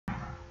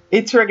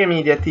It's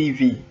ReggaeMedia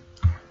TV.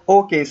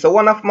 Okay, so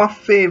one of my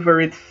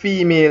favorite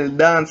female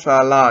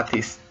dancehall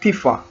artists,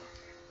 Tifa.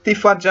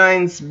 Tifa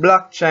joins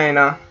Blac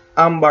Chyna,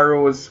 Amber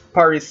Rose,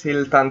 Paris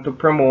Hilton to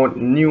promote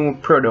new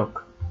product.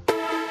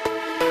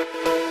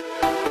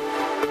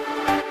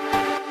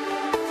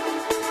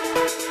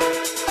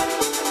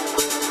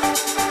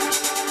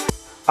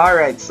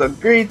 Alright, so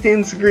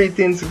greetings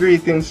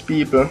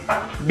people.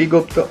 Big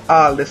up to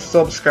all the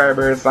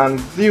subscribers and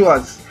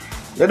viewers.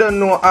 You don't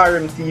know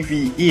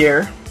RMTV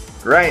here.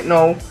 Right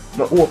now,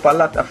 I hope a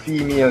lot of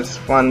females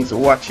fans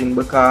watching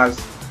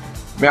because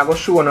I go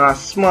show you a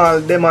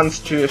small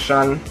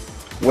demonstration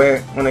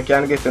where you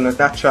can get your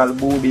natural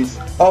boobies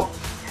up.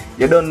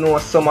 You don't know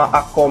summer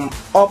are come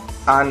up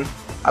and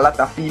a lot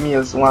of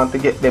females want to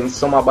get them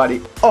summer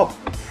body up.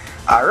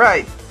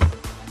 Alright.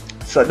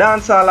 So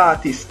dancehall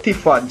artist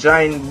Tifa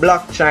joined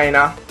Blac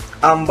Chyna,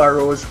 Amber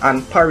Rose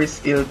and Paris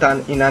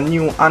Hilton in a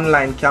new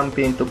online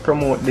campaign to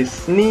promote the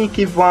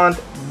sneaky Vaunt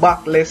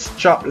backless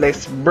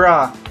strapless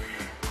bra.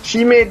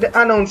 She made the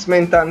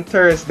announcement on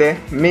Thursday,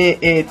 May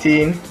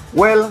 18.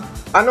 Well,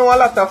 I know a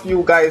lot of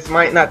you guys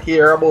might not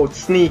hear about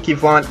Sneaky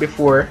Vaunt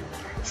before.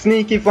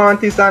 Sneaky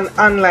Vaunt is an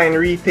online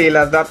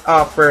retailer that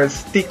offers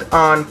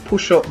stick-on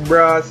push-up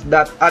bras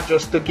that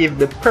adjust to give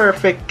the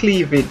perfect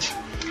cleavage.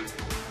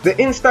 The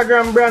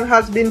Instagram brand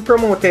has been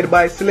promoted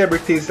by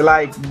celebrities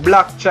like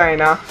Blac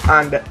Chyna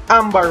and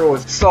Amber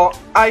Rose, so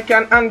I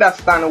can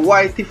understand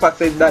why Tifa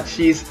said that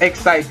she is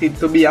excited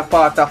to be a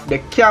part of the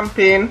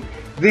campaign.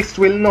 This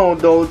will no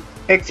doubt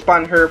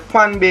expand her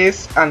fan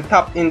base and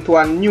tap into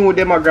a new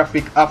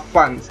demographic of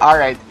fans.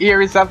 Alright,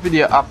 here is a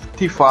video of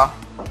Tifa.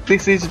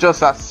 This is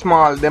just a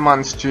small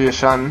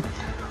demonstration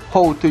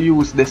how to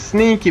use the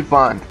Sneaky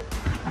Vaunt.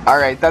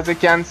 Alright, as you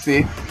can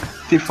see,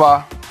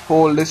 Tifa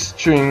hold the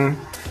string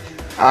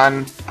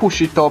and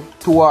push it up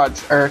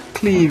towards her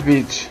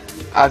cleavage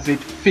as it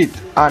fit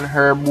on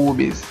her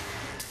boobies.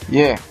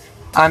 Yeah,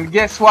 and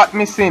guess what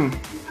missing?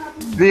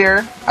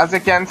 There, as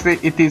you can see,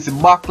 it is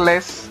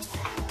backless,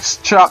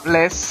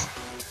 strapless.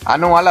 I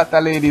know a lot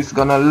of ladies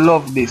gonna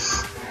love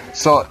this.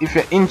 So if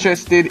you're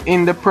interested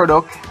in the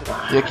product,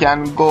 you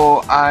can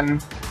go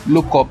and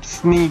look up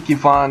Sneaky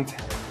Vaunt.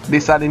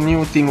 These are the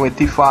new thing with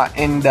Tifa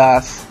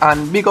endorse.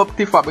 And big up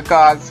Tifa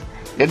because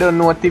you don't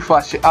know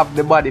Tifa, she have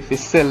the body to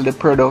sell the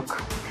product.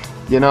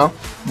 You know,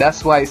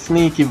 that's why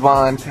Sneaky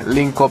Vaunt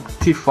link up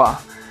Tifa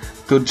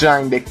to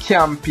join the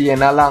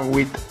campaign along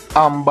with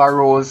Amber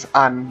Rose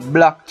and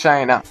Blac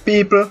Chyna.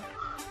 People,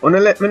 wanna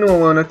let me know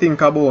what you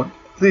think about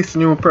this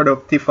new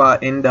product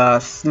Tifa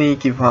endorse,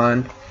 Sneaky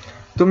Vaunt.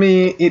 To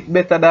me, it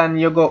better than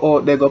you go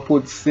out there go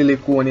put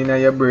silicone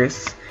in your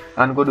breast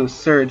and go do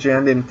surgery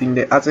and them thing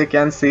there. As you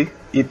can see,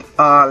 it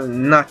all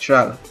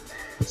natural.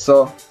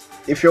 So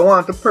if you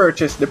want to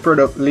purchase the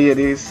product,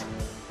 ladies,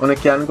 you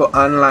can go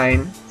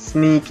online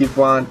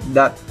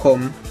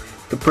sneakyvaunt.com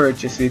to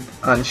purchase it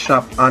and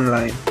shop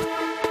online.